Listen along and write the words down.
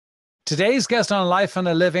Today's guest on Life and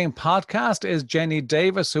a Living podcast is Jenny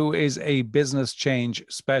Davis, who is a business change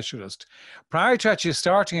specialist. Prior to actually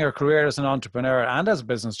starting her career as an entrepreneur and as a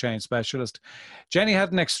business change specialist, Jenny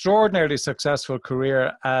had an extraordinarily successful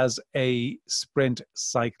career as a sprint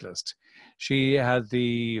cyclist. She had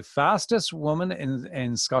the fastest woman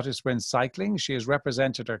in Scottish sprint cycling. She has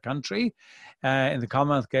represented her country in the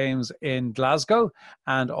Commonwealth Games in Glasgow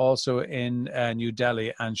and also in New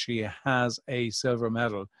Delhi, and she has a silver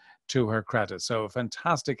medal to her credit. So a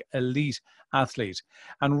fantastic elite athlete,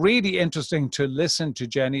 and really interesting to listen to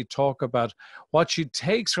Jenny talk about what she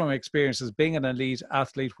takes from experiences being an elite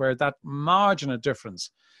athlete, where that margin of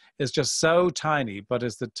difference is just so tiny, but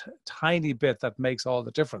it's the tiny bit that makes all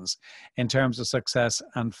the difference in terms of success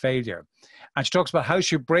and failure. And she talks about how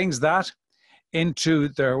she brings that into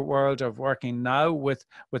the world of working now with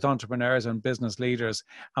entrepreneurs and business leaders,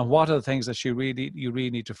 and what are the things that you really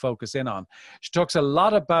need to focus in on. She talks a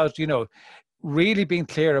lot about, really being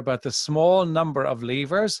clear about the small number of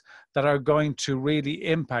levers that are going to really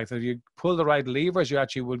impact. If you pull the right levers, you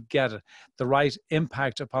actually will get the right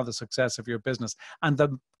impact upon the success of your business, and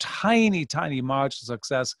the tiny, tiny margin of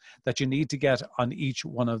success that you need to get on each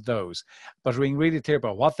one of those. But being really clear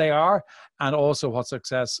about what they are and also what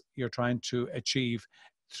success you're trying to achieve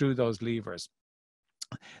through those levers.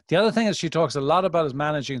 The other thing that she talks a lot about is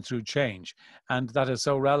managing through change, and that is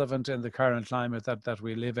so relevant in the current climate that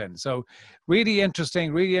we live in. So really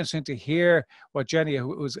interesting to hear what Jenny,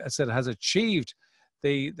 who has achieved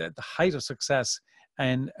the height of success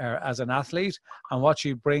as an athlete, and what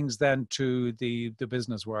she brings then to the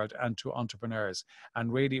business world and to entrepreneurs,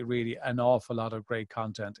 and really an awful lot of great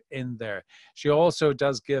content in there. She also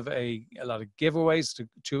does give a lot of giveaways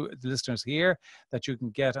to the listeners here that you can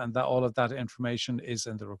get, and that all of that information is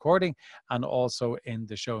in the recording and also in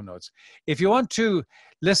the show notes. If you want to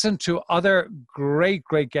listen to other great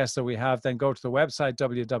guests that we have, then go to the website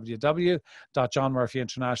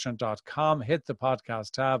www.johnmurphyinternational.com, hit the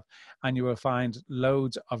podcast tab, and you will find loads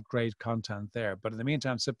of great content there. But in the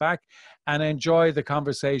meantime, sit back and enjoy the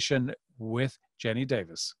conversation with Jenny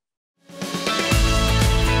Davis.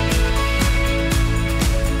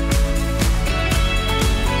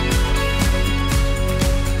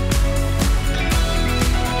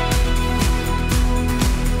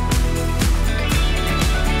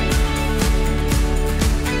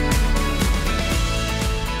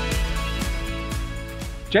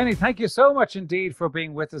 Jenny, thank you so much indeed for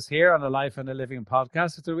being with us here on the Life and a Living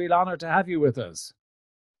podcast. It's a real honor to have you with us.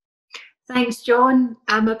 Thanks, John.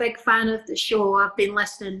 I'm a big fan of the show. I've been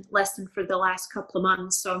listening for the last couple of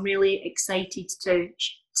months, so I'm really excited to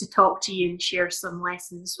talk to you and share some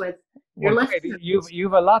lessons with your listeners.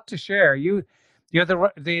 You've a lot to share. You have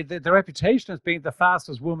the reputation as being the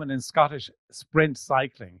fastest woman in Scottish sprint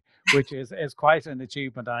cycling, which is quite an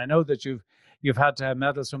achievement. And I know that you've had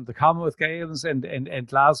medals from the Commonwealth Games in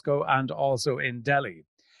Glasgow and also in Delhi.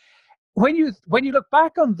 When you look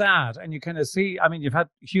back on that and you kind of see, I mean, you've had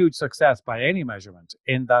huge success by any measurement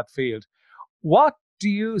in that field. What do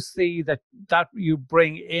you see that you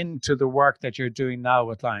bring into the work that you're doing now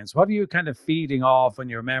with clients? What are you kind of feeding off on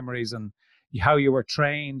your memories and how you were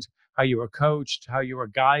trained, how you were coached, how you were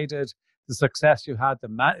guided, the success you had,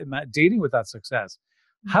 dealing with that success?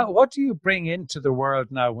 What do you bring into the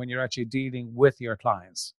world now when you're actually dealing with your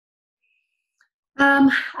clients?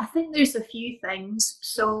 I think there's a few things.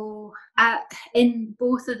 So in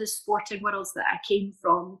both of the sporting worlds that I came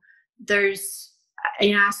from, I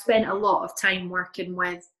spent a lot of time working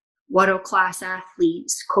with world-class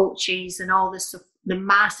athletes, coaches, and all the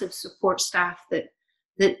massive support staff that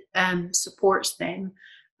supports them.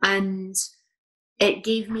 And it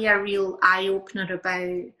gave me a real eye-opener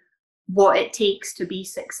about what it takes to be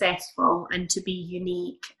successful and to be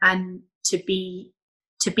unique and to be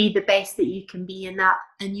the best that you can be in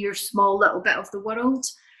your small little bit of the world.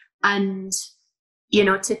 And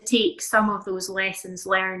to take some of those lessons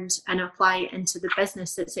learned and apply it into the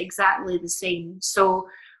business, it's exactly the same. So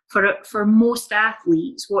for most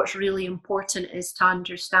athletes, what's really important is to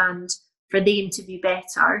understand, for them to be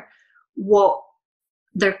better, what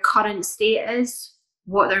their current state is,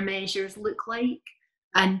 what their measures look like,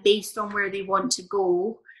 and based on where they want to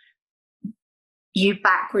go, you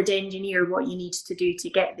backward engineer what you need to do to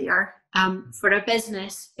get there. For a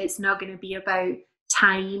business, it's not going to be about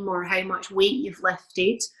time or how much weight you've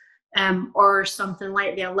lifted, or something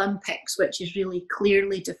like the Olympics, which is really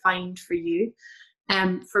clearly defined for you.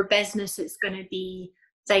 For business, it's going to be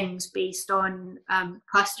things based on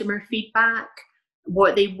customer feedback,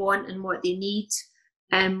 what they want and what they need,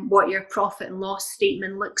 what your profit and loss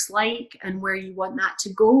statement looks like and where you want that to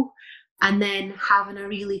go. And then having a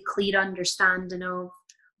really clear understanding of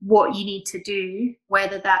what you need to do,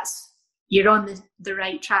 whether that's you're on the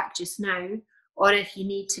right track just now, or if you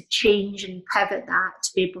need to change and pivot that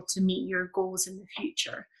to be able to meet your goals in the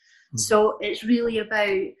future. So it's really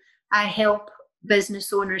about, I help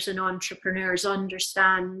business owners and entrepreneurs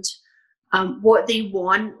understand what they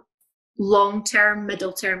want, long term,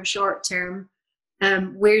 middle term, short term,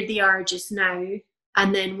 where they are just now.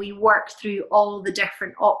 And then we work through all the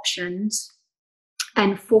different options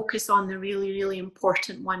and focus on the really, really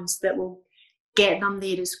important ones that will get them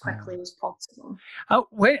there as quickly as possible.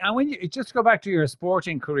 Wait, and when you just go back to your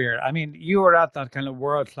sporting career, I mean, you were at that kind of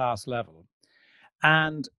world-class level.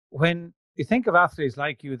 And when you think of athletes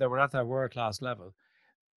like you that were at that world-class level,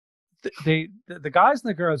 the guys and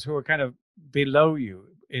the girls who are kind of below you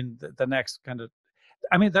in the next kind of,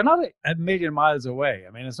 I mean, they're not a million miles away.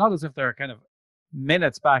 I mean, it's not as if they're kind of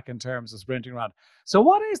minutes back in terms of sprinting around. So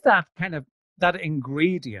what is that kind of, that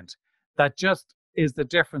ingredient that just is the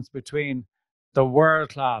difference between the world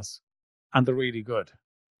class and the really good?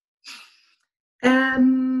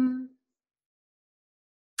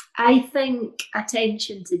 I think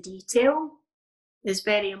attention to detail is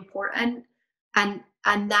very important, and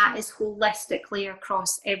that is holistically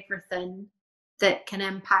across everything that can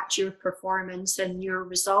impact your performance and your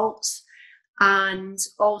results, and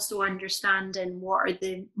also understanding what are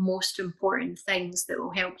the most important things that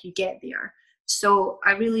will help you get there. So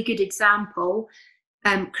a really good example,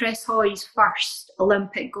 Chris Hoy's first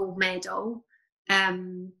Olympic gold medal,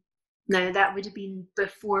 now that would have been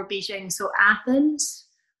before Beijing, so Athens,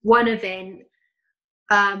 one event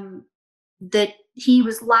that he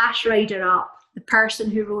was last rider up. The person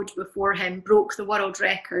who rode before him broke the world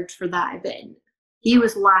record for that event. He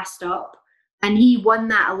was last up, and he won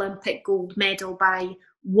that Olympic gold medal by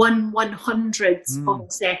 1/100th of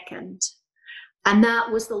a second. And that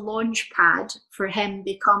was the launch pad for him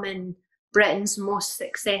becoming Britain's most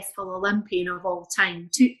successful Olympian of all time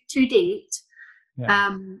to date,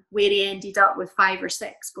 where he ended up with 5 or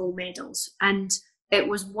 6 gold medals. And it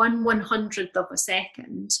was 1/100th of a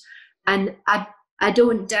second. And I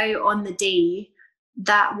don't doubt on the day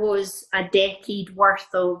that was a decade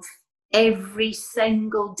worth of every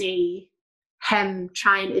single day him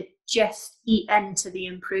trying to just eat into the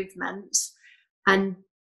improvements and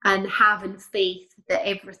having faith that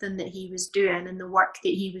everything that he was doing and the work that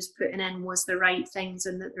he was putting in was the right things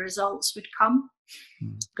and that the results would come.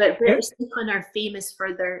 But British people are famous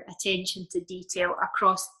for their attention to detail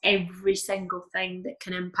across every single thing that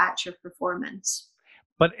can impact your performance.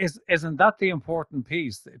 But isn't that the important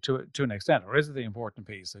piece to an extent, or is it the important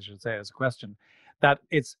piece, I should say, as a question, that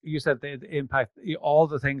it's, you said the impact, all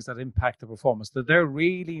the things that impact the performance, that they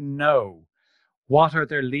really know what are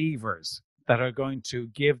their levers that are going to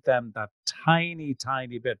give them that tiny,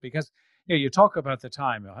 tiny bit. Because you talk about the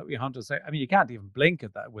time, you want to say, I mean, you can't even blink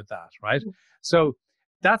at that with that, right? So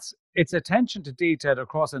it's attention to detail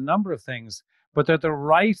across a number of things, but they're the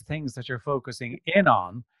right things that you're focusing in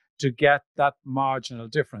on to get that marginal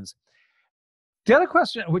difference. The other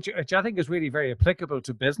question, which I think is really very applicable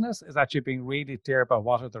to business, is actually being really clear about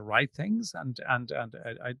what are the right things, and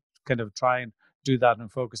I kind of try and do that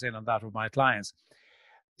and focus in on that with my clients.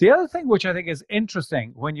 The other thing which I think is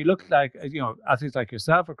interesting when you look like, athletes like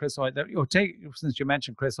yourself or Chris Hoy, since you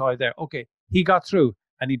mentioned Chris Hoy there, okay, he got through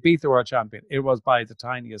and he beat the world champion. It was by the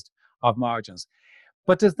tiniest of margins.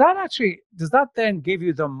 But does that then give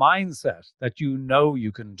you the mindset that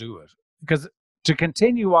you can do it? Because to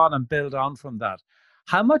continue on and build on from that,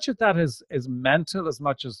 how much of that is mental as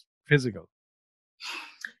much as physical?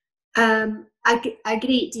 A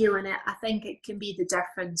great deal in it. I think it can be the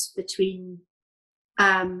difference between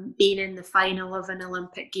being in the final of an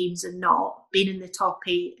Olympic Games and not, being in the top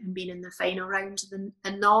 8 and being in the final round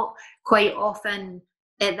and not. Quite often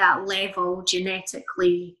at that level,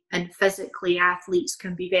 genetically and physically, athletes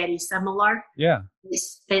can be very similar. Yeah.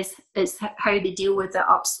 It's how they deal with it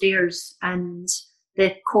upstairs and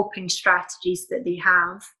the coping strategies that they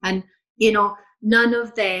have. And, none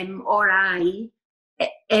of them or I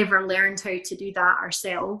ever learned how to do that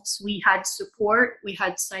ourselves. We had support, we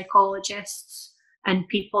had psychologists and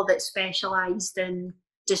people that specialised in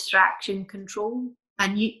distraction control.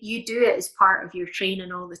 And you do it as part of your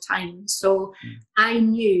training all the time. So I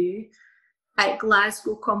knew at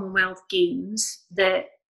Glasgow Commonwealth Games that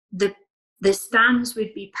the stands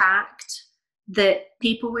would be packed, that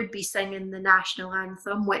people would be singing the national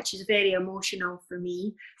anthem, which is very emotional for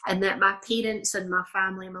me, and that my parents and my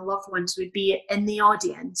family and my loved ones would be in the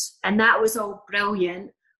audience. And that was all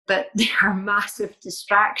brilliant, but there are massive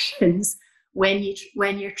distractions when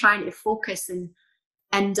you're trying to focus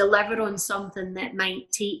and deliver on something that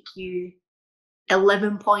might take you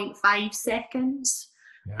 11.5 seconds.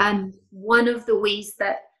 Yeah. And one of the ways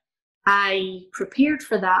that I prepared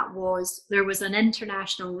for that was there was an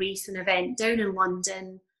international racing event down in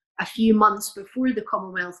London a few months before the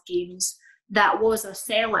Commonwealth Games that was a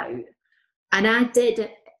sellout. And I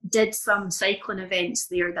did some cycling events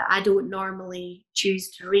there that I don't normally choose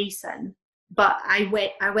to race in. But I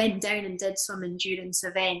went down and did some endurance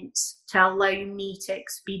events to allow me to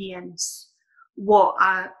experience what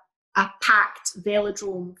a packed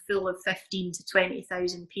velodrome full of 15 to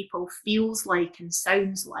 20,000 people feels like and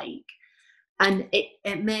sounds like. And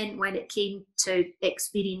it meant when it came to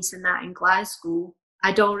experiencing that in Glasgow,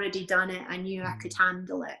 I'd already done it. I knew I could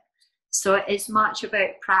handle it. So it's much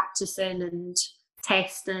about practicing and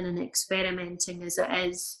testing and experimenting as it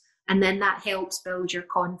is. And then that helps build your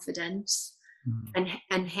confidence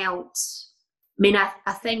and helps. I mean,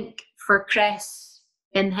 I think for Chris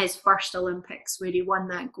in his first Olympics where he won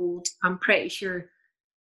that gold, I'm pretty sure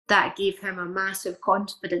that gave him a massive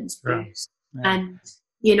confidence boost. Yeah. And,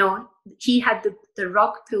 you know, he had the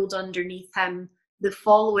rug pulled underneath him the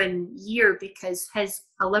following year because his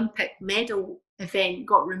Olympic medal event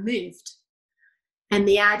got removed. And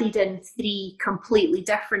they added in 3 completely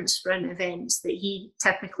different sprint events that he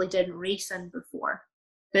typically didn't race in before.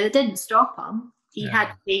 But it didn't stop him. He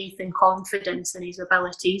had faith and confidence in his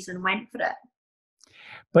abilities and went for it.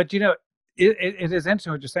 But, you know, it is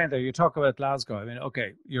interesting what you're saying there. You talk about Glasgow. I mean,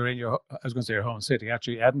 okay, you're in your, I was going to say your home city.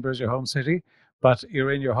 Actually, Edinburgh is your home city, but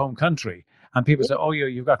you're in your home country. And people say, oh,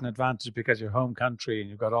 you've got an advantage because you're home country and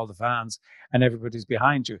you've got all the fans and everybody's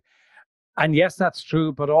behind you. And yes, that's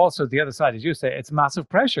true. But also the other side, as you say, it's massive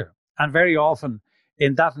pressure. And very often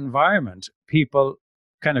in that environment, people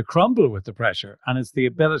kind of crumble with the pressure. And it's the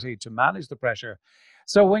ability to manage the pressure.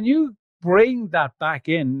 So when you bring that back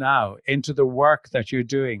in now into the work that you're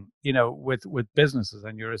doing, you know, with businesses,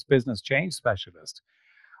 and you're a business change specialist,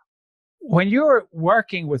 when you're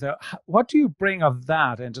working with what do you bring of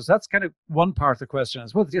that into? So that's kind of one part of the question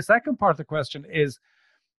as well. The second part of the question is,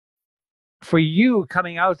 for you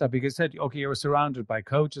coming out of that, because you said, okay, you were surrounded by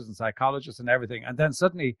coaches and psychologists and everything, and then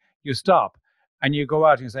suddenly you stop and you go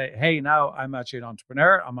out and you say, hey, now I'm actually an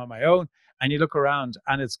entrepreneur, I'm on my own, and you look around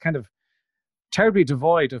and it's kind of terribly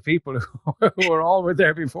devoid of people who were all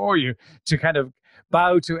there before you to kind of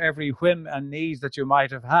bow to every whim and need that you might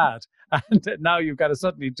have had. And now you've got to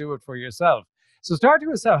suddenly do it for yourself. So starting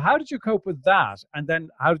with yourself, how did you cope with that? And then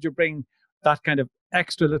how did you bring that kind of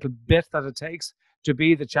extra little bit that it takes to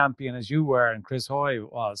be the champion as you were and Chris Hoy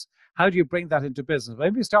was? How do you bring that into business?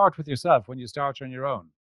 Maybe start with yourself when you start on your own.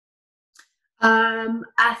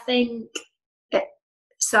 I think,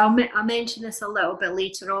 so I'll mention this a little bit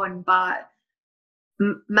later on, but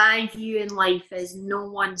my view in life is no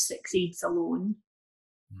one succeeds alone.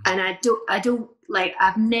 And I don't like,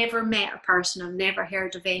 I've never met a person, I've never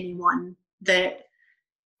heard of anyone that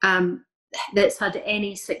that's had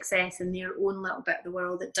any success in their own little bit of the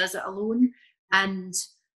world that does it alone. And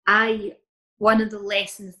one of the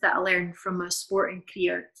lessons that I learned from my sporting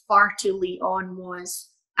career far too late on was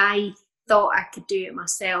I thought I could do it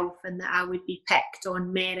myself and that I would be picked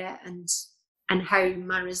on merit and how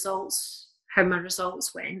my results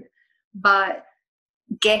went. But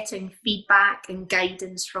getting feedback and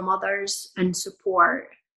guidance from others and support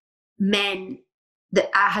meant that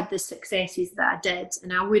I had the successes that I did,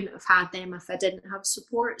 and I wouldn't have had them if I didn't have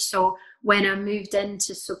support. So when I moved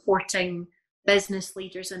into supporting business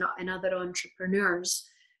leaders and other entrepreneurs,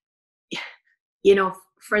 you know,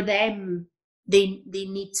 for them, they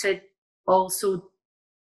need to also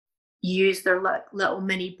use their little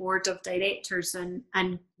mini board of directors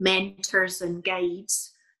and mentors and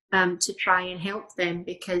guides to try and help them,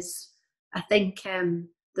 because I think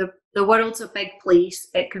the world's a big place.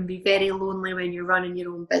 It can be very lonely when you're running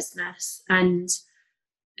your own business, and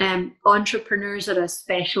entrepreneurs are a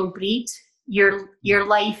special breed. Your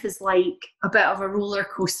life is like a bit of a roller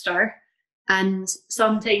coaster, and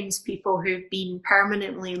sometimes people who've been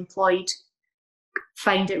permanently employed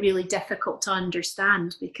find it really difficult to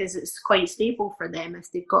understand because it's quite stable for them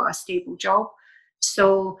if they've got a stable job.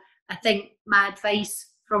 So I think my advice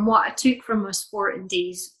from what I took from my sporting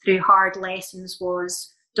days through hard lessons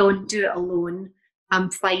was don't do it alone,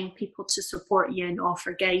 find people to support you and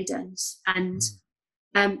offer guidance. And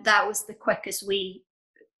that was the quickest way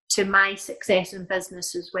to my success in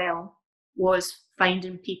business as well, was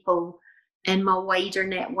finding people in my wider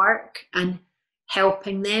network and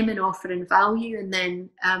helping them and offering value. And then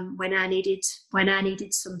when I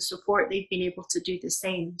needed some support, they've been able to do the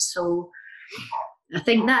same. So I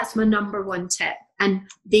think that's my number one tip. And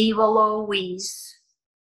they will always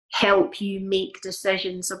help you make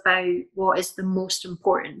decisions about what is the most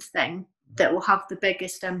important thing that will have the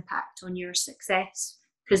biggest impact on your success.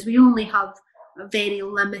 because we only have a very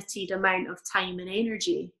limited amount of time and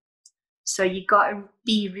energy. So you got to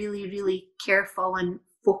be really, really careful and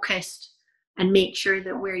focused and make sure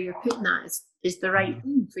that where you're putting that is the right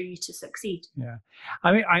thing for you to succeed. Yeah.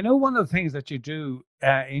 I mean, I know one of the things that you do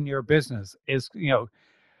in your business is,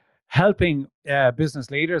 helping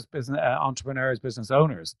business leaders, business entrepreneurs, business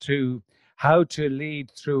owners to how to lead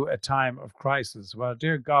through a time of crisis. Well,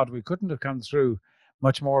 dear God, we couldn't have come through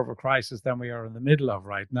much more of a crisis than we are in the middle of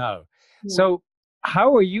right now. Yeah. So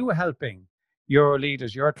how are you helping your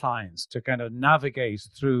leaders, your clients, to kind of navigate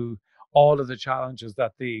through all of the challenges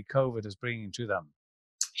that the COVID is bringing to them?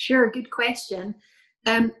 Sure, good question.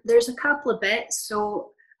 There's a couple of bits.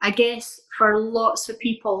 So I guess for lots of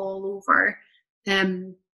people all over,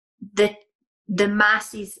 the the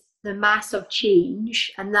massive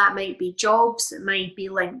change, and that might be jobs, it might be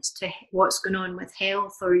linked to what's going on with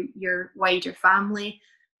health or your wider family,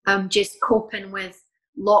 just coping with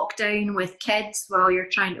lockdown with kids while you're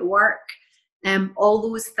trying to work. All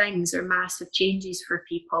those things are massive changes for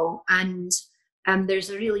people. And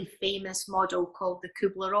there's a really famous model called the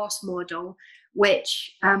Kubler-Ross model,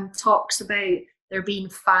 which talks about there being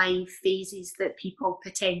 5 phases that people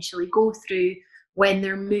potentially go through when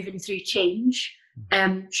they're moving through change.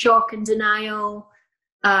 Shock and denial,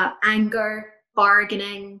 anger,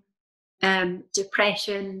 bargaining,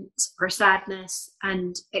 depression or sadness,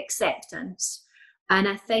 and acceptance. And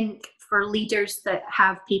I think for leaders that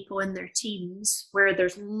have people in their teams where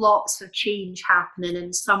there's lots of change happening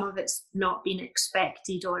and some of it's not been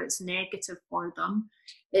expected or it's negative for them,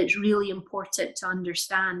 it's really important to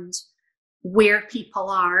understand where people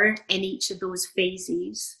are in each of those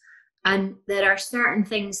phases. And there are certain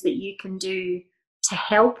things that you can do to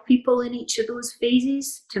help people in each of those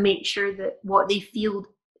phases to make sure that what they feel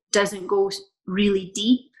doesn't go really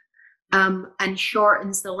deep, and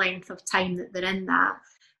shortens the length of time that they're in that.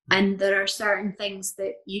 And there are certain things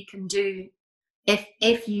that you can do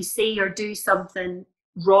if you say or do something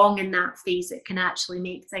wrong in that phase, it can actually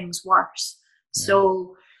make things worse. Yeah.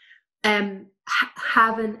 So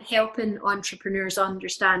helping entrepreneurs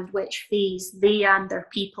understand which phase they and their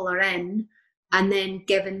people are in, and then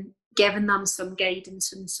giving them some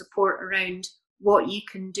guidance and support around what you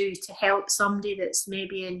can do to help somebody that's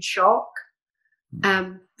maybe in shock,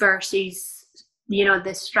 versus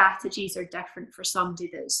the strategies are different for somebody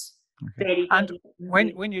that's very, and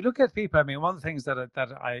when you look at people, I mean, one of the things that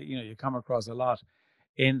I you come across a lot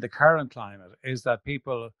in the current climate is that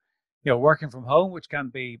people working from home, which can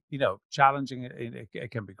be challenging,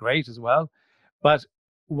 it can be great as well, but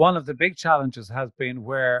one of the big challenges has been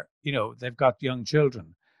where they've got young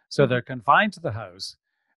children, so they're confined to the house.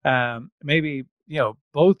 Maybe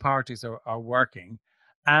both parties are working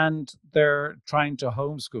and they're trying to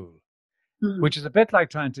homeschool, which is a bit like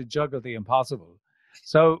trying to juggle the impossible.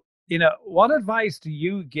 So, what advice do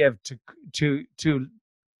you give to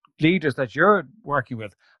leaders that you're working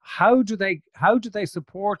with? How do they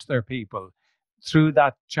support their people through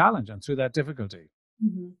that challenge and through that difficulty?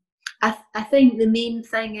 I think the main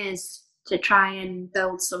thing is to try and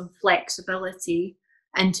build some flexibility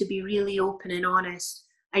and to be really open and honest.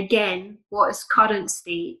 Again, what is current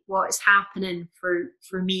state? What is happening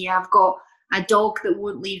for me? I've got a dog that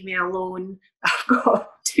won't leave me alone. I've got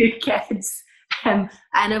 2 kids, and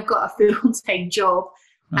I've got a full-time job.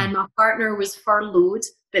 And my partner was furloughed,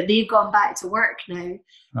 but they've gone back to work now.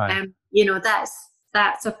 Right.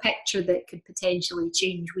 That's a picture that could potentially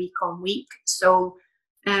change week on week. So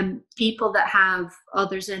people that have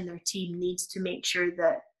others in their team needs to make sure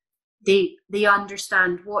that they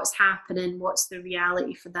understand what's happening, what's the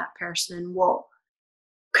reality for that person, and what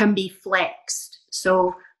can be flexed.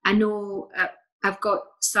 So I know I've got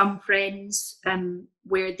some friends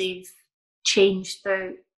where they've changed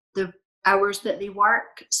the hours that they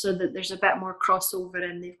work so that there's a bit more crossover,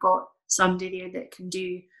 and they've got somebody there that can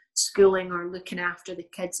do schooling or looking after the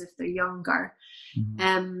kids if they're younger.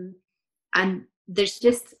 And there's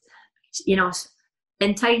just,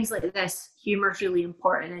 in times like this, humor is really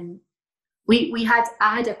important. And I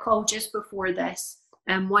had a call just before this,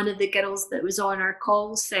 and one of the girls that was on our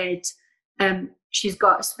call said she's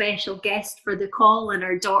got a special guest for the call, and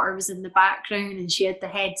her daughter was in the background and she had the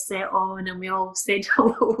headset on and we all said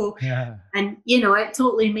hello. Yeah. And it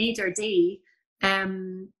totally made her day.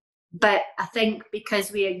 But I think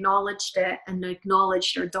because we acknowledged it and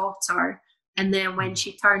acknowledged her daughter, and then when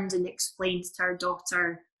she turned and explained to her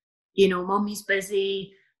daughter, mommy's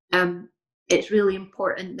busy, it's really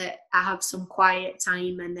important that I have some quiet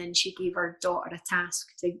time. And then she gave her daughter a task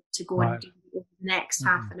to go and do the next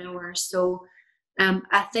half an hour. So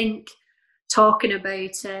I think talking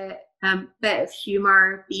about a bit of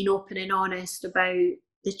humor, being open and honest about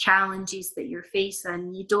the challenges that you're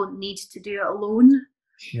facing. You don't need to do it alone.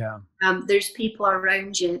 Yeah. There's people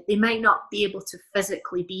around you. They might not be able to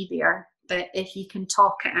physically be there, but if you can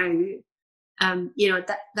talk it out,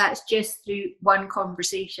 that's just through one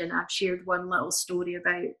conversation. I've shared one little story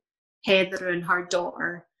about Heather and her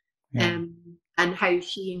daughter, and how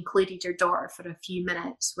she included her daughter for a few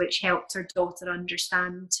minutes, which helped her daughter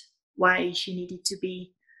understand why she needed to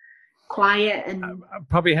be quiet, and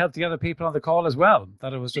probably helped the other people on the call as well,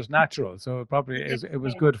 that it was just natural. So it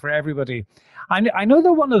was good for everybody. I know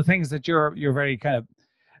that one of the things that you're very kind of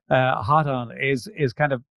hot on is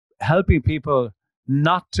kind of helping people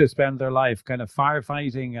not to spend their life kind of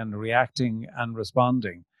firefighting and reacting and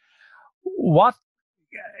responding.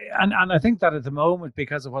 And I think that at the moment,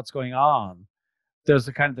 because of what's going on, there's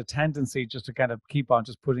a kind of the tendency just to kind of keep on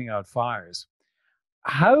just putting out fires.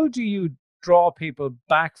 How do you draw people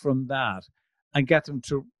back from that and get them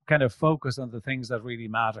to kind of focus on the things that really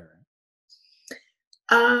matter?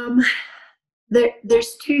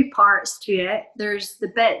 There's two parts to it. There's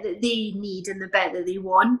the bit that they need and the bit that they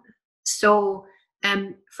want. So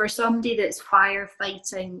for somebody that's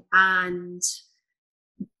firefighting and,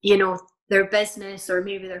 their business or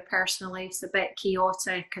maybe their personal life's a bit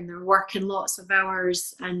chaotic and they're working lots of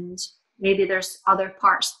hours and maybe there's other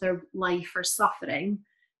parts of their life are suffering,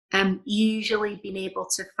 usually being able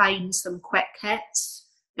to find some quick hits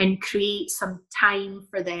and create some time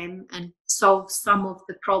for them and solve some of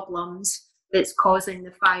the problems that's causing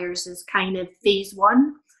the fires is kind of phase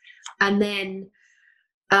one. And then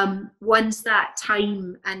once that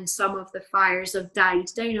time and some of the fires have died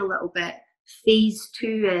down a little bit, phase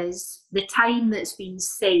two is the time that's been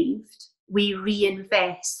saved, we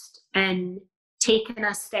reinvest in taking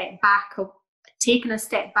a step back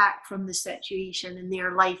from the situation in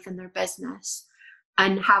their life and their business,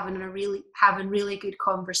 and having really good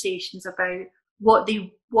conversations about what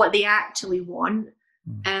they actually want,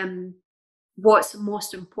 what's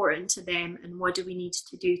most important to them, and what do we need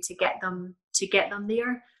to do to get them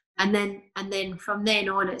there. And then from then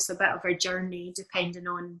on, it's a bit of a journey depending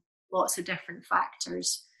on lots of different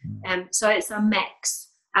factors. So it's a mix.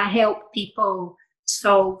 I help people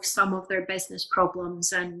solve some of their business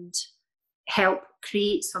problems and help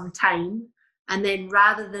create some time. And then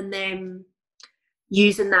rather than them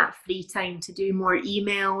using that free time to do more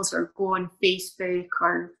emails or go on Facebook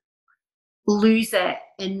or lose it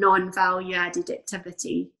in non-value added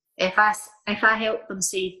activity, if I help them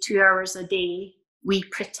save 2 hours a day, we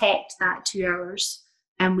protect that 2 hours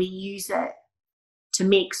and we use it to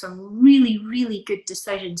make some really, really good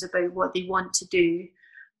decisions about what they want to do.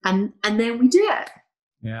 And then we do it.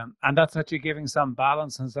 Yeah. And that's actually giving some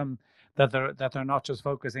balance and some that they're not just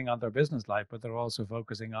focusing on their business life, but they're also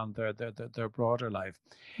focusing on their broader life.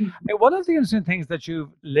 Now, one of the interesting things that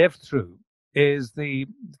you've lived through is the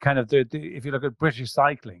kind of the if you look at British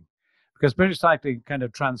cycling, because British cycling kind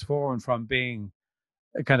of transformed from being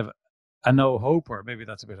a kind of a no-hoper, maybe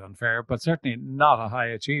that's a bit unfair, but certainly not a high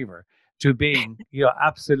achiever, to being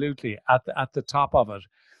absolutely at the top of it.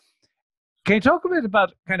 Can you talk a bit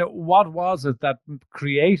about kind of what was it that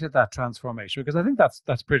created that transformation? Because I think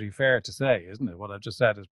that's pretty fair to say, isn't it? What I've just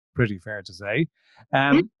said is pretty fair to say.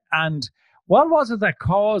 And what was it that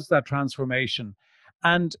caused that transformation?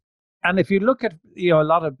 And if you look at a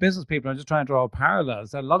lot of business people, I'm just trying to draw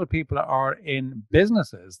parallels. That a lot of people are in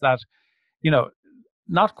businesses that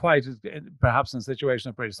not quite as perhaps in the situation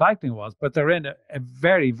that British cycling was, but they're in a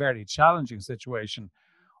very, very challenging situation.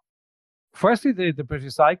 Firstly, the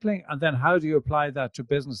British cycling, and then how do you apply that to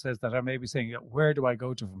businesses that are maybe saying, where do I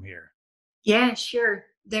go to from here? Yeah, sure.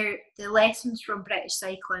 The lessons from British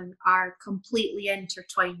cycling are completely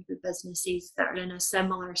intertwined with businesses that are in a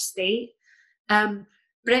similar state.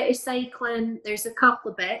 British cycling, there's a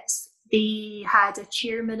couple of bits. They had a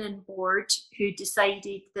chairman and board who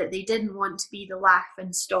decided that they didn't want to be the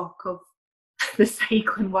laughing stock of the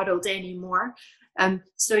cycling world anymore.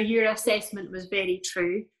 So your assessment was very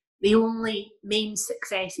true. The only main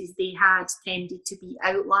successes they had tended to be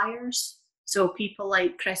outliers. So people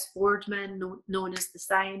like Chris Boardman, known as the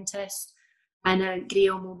scientist, and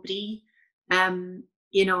Graham O'Brien,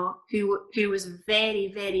 who was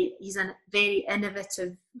he's a very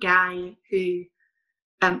innovative guy who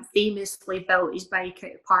famously built his bike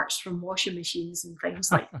out of parts from washing machines and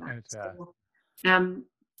things like that. Right, yeah.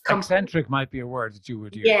 So, eccentric might be a word that you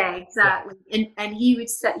would use. Yeah, exactly. Yeah. And he would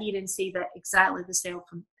sit here and say that exactly the self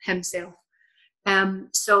himself.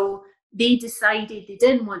 So they decided they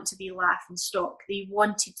didn't want to be laughing stock. They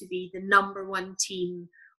wanted to be the number one team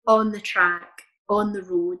on the track, on the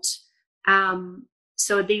road.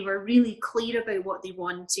 So they were really clear about what they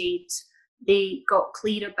wanted. They got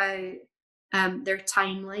clear about their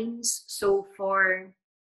timelines. So for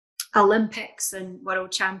Olympics and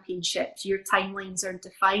World Championships, your timelines are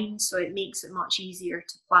defined, so it makes it much easier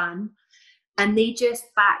to plan. And they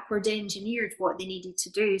just backward engineered what they needed to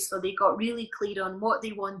do. So they got really clear on what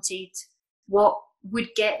they wanted, what would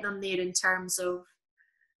get them there in terms of,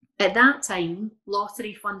 at that time,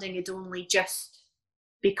 lottery funding had only just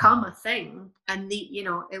become a thing. And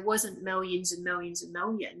it wasn't millions and millions and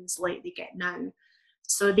millions like they get now.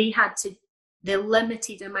 So they had to, the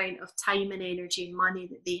limited amount of time and energy and money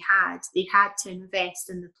that they had to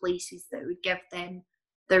invest in the places that would give them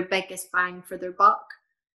their biggest bang for their buck.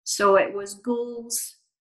 So it was goals,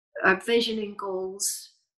 vision and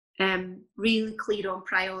goals, really clear on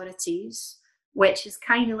priorities, which is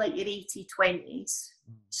kind of like your 80-20s.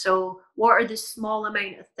 So what are the small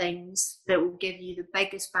amount of things that will give you the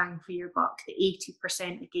biggest bang for your buck, the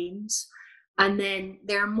 80% of gains? And then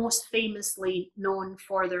they're most famously known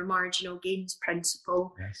for their marginal gains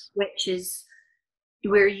principle, yes. which is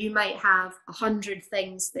where you might have 100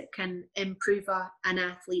 things that can improve an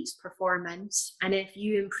athlete's performance. And if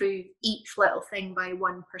you improve each little thing by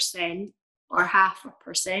 1% or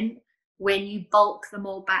 0.5%, when you bulk them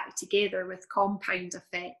all back together with compound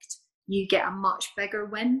effect, you get a much bigger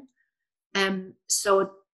win. And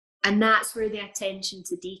that's where the attention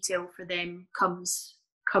to detail for them comes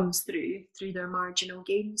through their marginal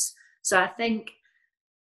gains. So I think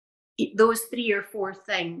those 3 or 4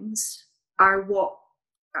 things are what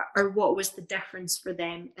was the difference for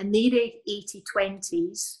them. And their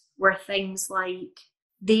 80-20s were things like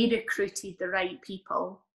they recruited the right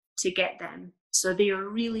people to get them. So they were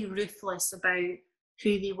really ruthless about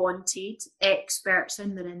who they wanted, experts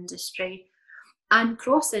in their industry and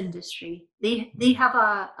cross industry. They have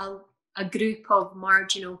a group of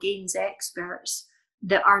marginal gains experts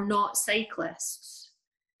that are not cyclists,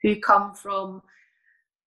 who come from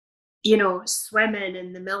swimming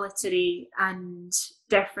in the military and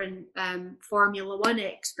different Formula One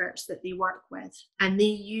experts that they work with. And they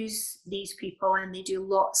use these people and they do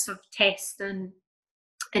lots of testing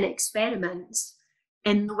and experiments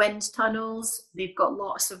in the wind tunnels. They've got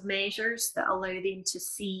lots of measures that allow them to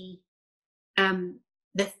see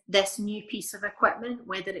this new piece of equipment,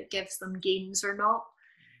 whether it gives them gains or not.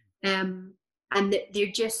 And they're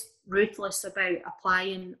just ruthless about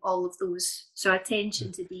applying all of those. So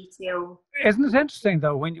attention to detail. Isn't it interesting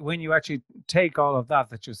though when you actually take all of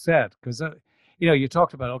that you said, because you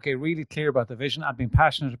talked about, okay, really clear about the vision. I've been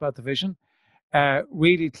passionate about the vision,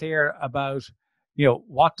 really clear about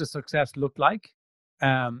what does success look like,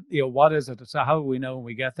 what is it, so how do we know when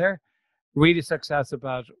we get there, really success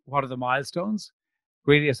about what are the milestones,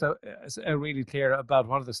 really really clear about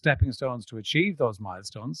what are the stepping stones to achieve those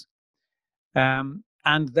milestones.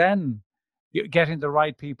 And then getting the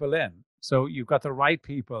right people in. So you've got the right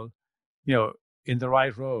people, in the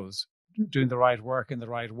right roles, doing the right work in the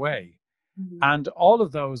right way. Mm-hmm. And all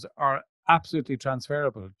of those are absolutely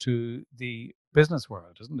transferable to the business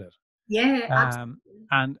world, isn't it? Yeah, absolutely.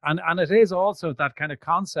 And it is also that kind of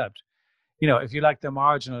concept, if you like, the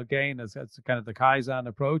marginal gain is kind of the Kaizen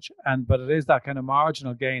approach, but it is that kind of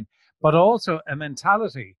marginal gain, but also a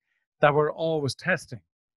mentality that we're always testing.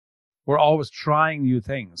 We're always trying new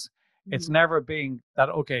things. Mm-hmm. It's never being that,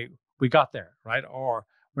 okay, we got there, right? Or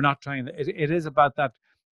we're not trying. It is about that,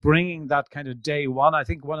 bringing that kind of day one. I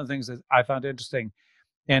think one of the things that I found interesting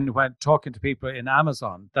when talking to people in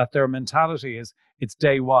Amazon, that their mentality is it's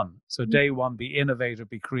day one. So day one, be innovative,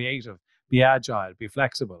 be creative, be agile, be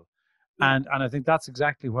flexible. Yeah. And I think that's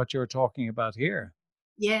exactly what you're talking about here.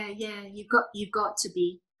 Yeah, you've got to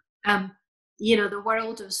be. The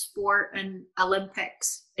world of sport and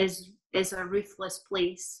Olympics is a ruthless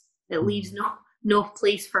place. It leaves no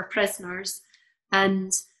place for prisoners.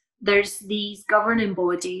 And there's these governing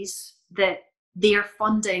bodies that they're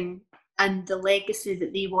funding, and the legacy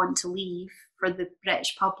that they want to leave for the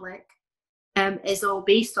British public is all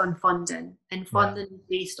based on funding, and funding is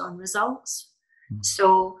based on results. Mm-hmm.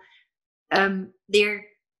 So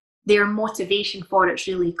their motivation for it's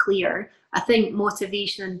really clear. I think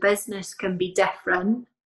motivation in business can be different,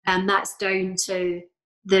 and that's down to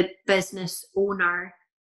the business owner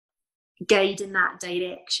guiding that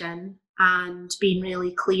direction and being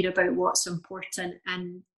really clear about what's important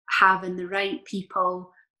and having the right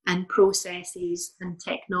people and processes and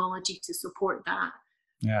technology to support that.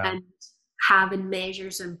 Yeah. And having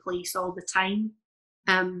measures in place all the time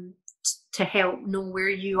to help know where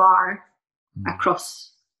you are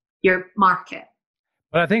across your market.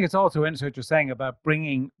 But I think it's also interesting what you're saying about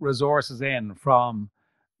bringing resources in from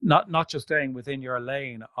not just staying within your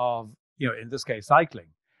lane of, in this case, cycling,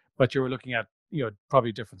 but you're looking at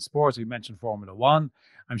probably different sports. You mentioned Formula One.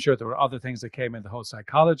 I'm sure there were other things that came in, the whole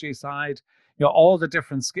psychology side, all the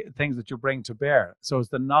different things that you bring to bear. So it's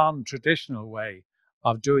the non-traditional way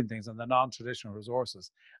of doing things and the non-traditional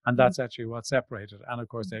resources. And that's actually what separated. And of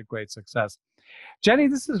course, they had great success. Jenny,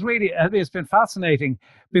 this is really, it's been fascinating.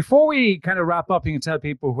 Before we kind of wrap up, you can tell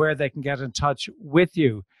people where they can get in touch with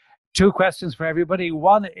you. 2 questions for everybody.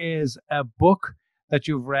 One is a book that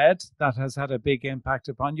you've read that has had a big impact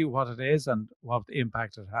upon you, what it is and what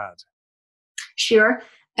impact it had. Sure.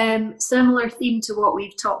 Similar theme to what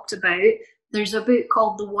we've talked about. There's a book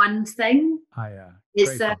called The One Thing. Yeah.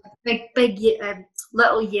 It's a big,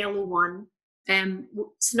 little yellow one.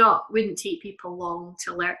 Wouldn't take people long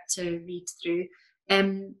to read through.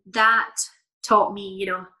 That taught me,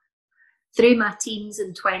 through my teens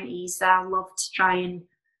and 20s, I loved to try and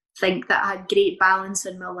think that I had great balance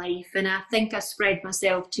in my life. And I think I spread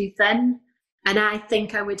myself too thin. And I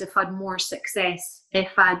think I would have had more success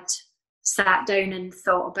if I'd sat down and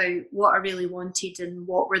thought about what I really wanted and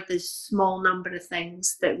what were the small number of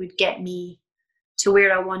things that would get me to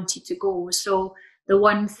where I wanted to go. So the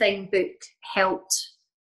One Thing book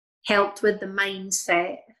helped with the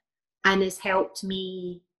mindset and has helped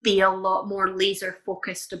me be a lot more laser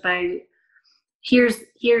focused about here's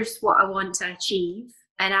what I want to achieve,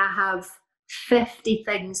 and I have 50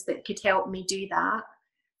 things that could help me do that,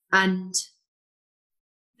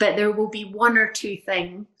 but there will be 1 or 2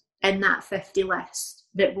 things in that 50 list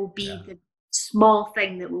that will be the small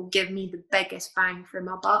thing that will give me the biggest bang for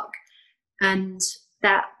my buck. And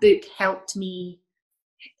that book helped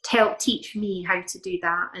teach me how to do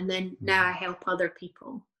that, and then now I help other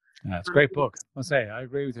people. It's a great book. I'll say I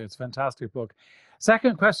agree with you. It's a fantastic book.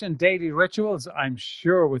 Second question, daily rituals. I'm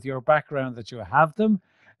sure with your background that you have them.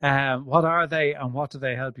 What are they and what do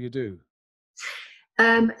they help you do?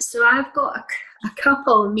 So I've got a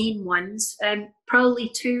couple of main ones,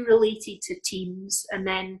 probably 2 related to teams, and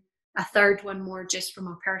then a third one more just from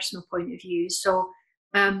a personal point of view. So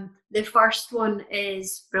the first one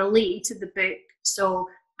is related to the book. So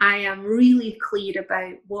I am really clear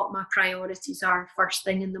about what my priorities are first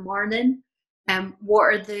thing in the morning. What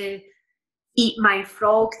are the eat my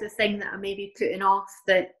frog, the thing that I may be putting off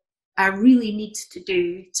that I really need to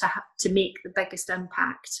do to make the biggest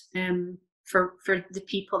impact for the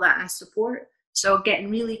people that I support. So getting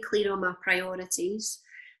really clear on my priorities,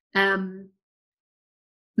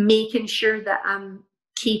 making sure that I'm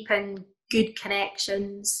keeping good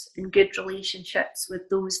connections and good relationships with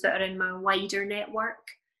those that are in my wider network.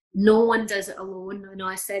 No one does it alone. I know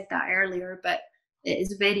I said that earlier, but it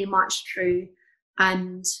is very much true.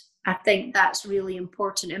 And I think that's really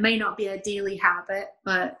important. It might not be a daily habit,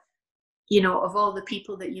 but of all the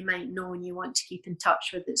people that you might know and you want to keep in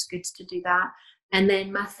touch with, it's good to do that. And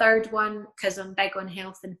then my third one, because I'm big on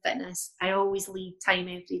health and fitness, I always leave time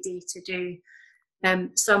every day to do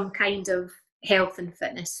some kind of health and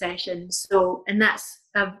fitness session. So, and that's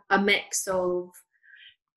a mix of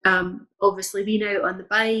obviously being out on the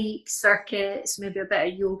bike, circuits, maybe a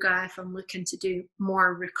bit of yoga if I'm looking to do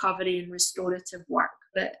more recovery and restorative work.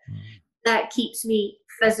 But that keeps me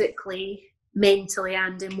physically, mentally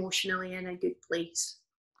and emotionally in a good place.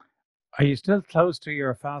 Are you still close to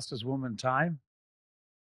your fastest woman time?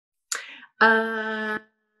 That's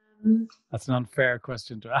an unfair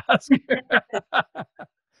question to ask.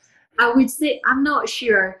 I would say I'm not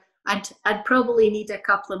sure. I'd probably need a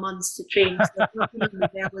couple of months to train. So I've not been on the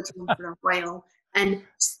velodrome for a while, and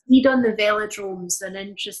speed on the velodrome's an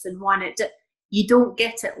interesting one. You don't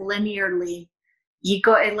get it linearly. You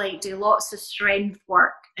got to do lots of strength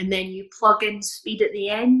work, and then you plug in speed at the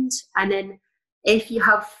end, and then if you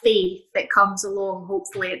have faith, it comes along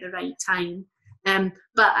hopefully at the right time.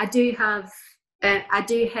 But I do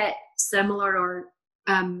hit similar or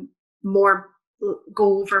more,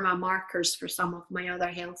 go over my markers for some of my other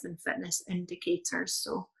health and fitness indicators.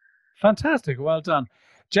 So fantastic. Well done.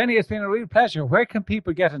 Jenny, it's been a real pleasure. Where can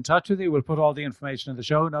people get in touch with you? We'll put all the information in the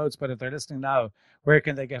show notes, but if they're listening now, where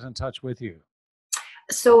can they get in touch with you?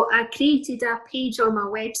 So I created a page on my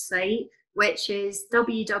website, which is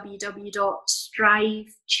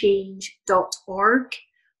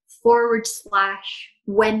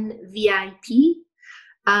www.strivechange.org/WinVIP.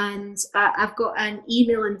 And I've got an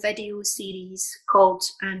email and video series called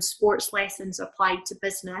Sports Lessons Applied to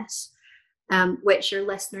Business, which your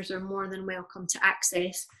listeners are more than welcome to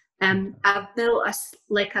access. I've built a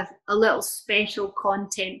little special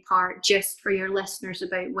content part just for your listeners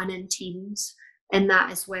about winning teams in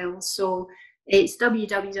that as well. So it's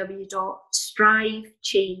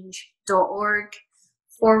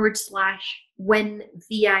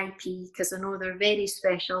www.strivechange.org/WinVIP, because I know they're very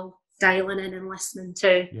special dialing in and listening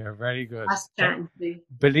to You're very good. us chatting through.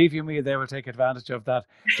 Believe you me, they will take advantage of that.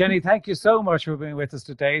 Jenny, thank you so much for being with us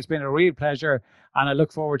today. It's been a real pleasure, and I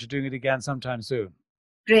look forward to doing it again sometime soon.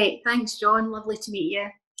 Great. Thanks, John. Lovely to meet you.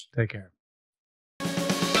 Take care.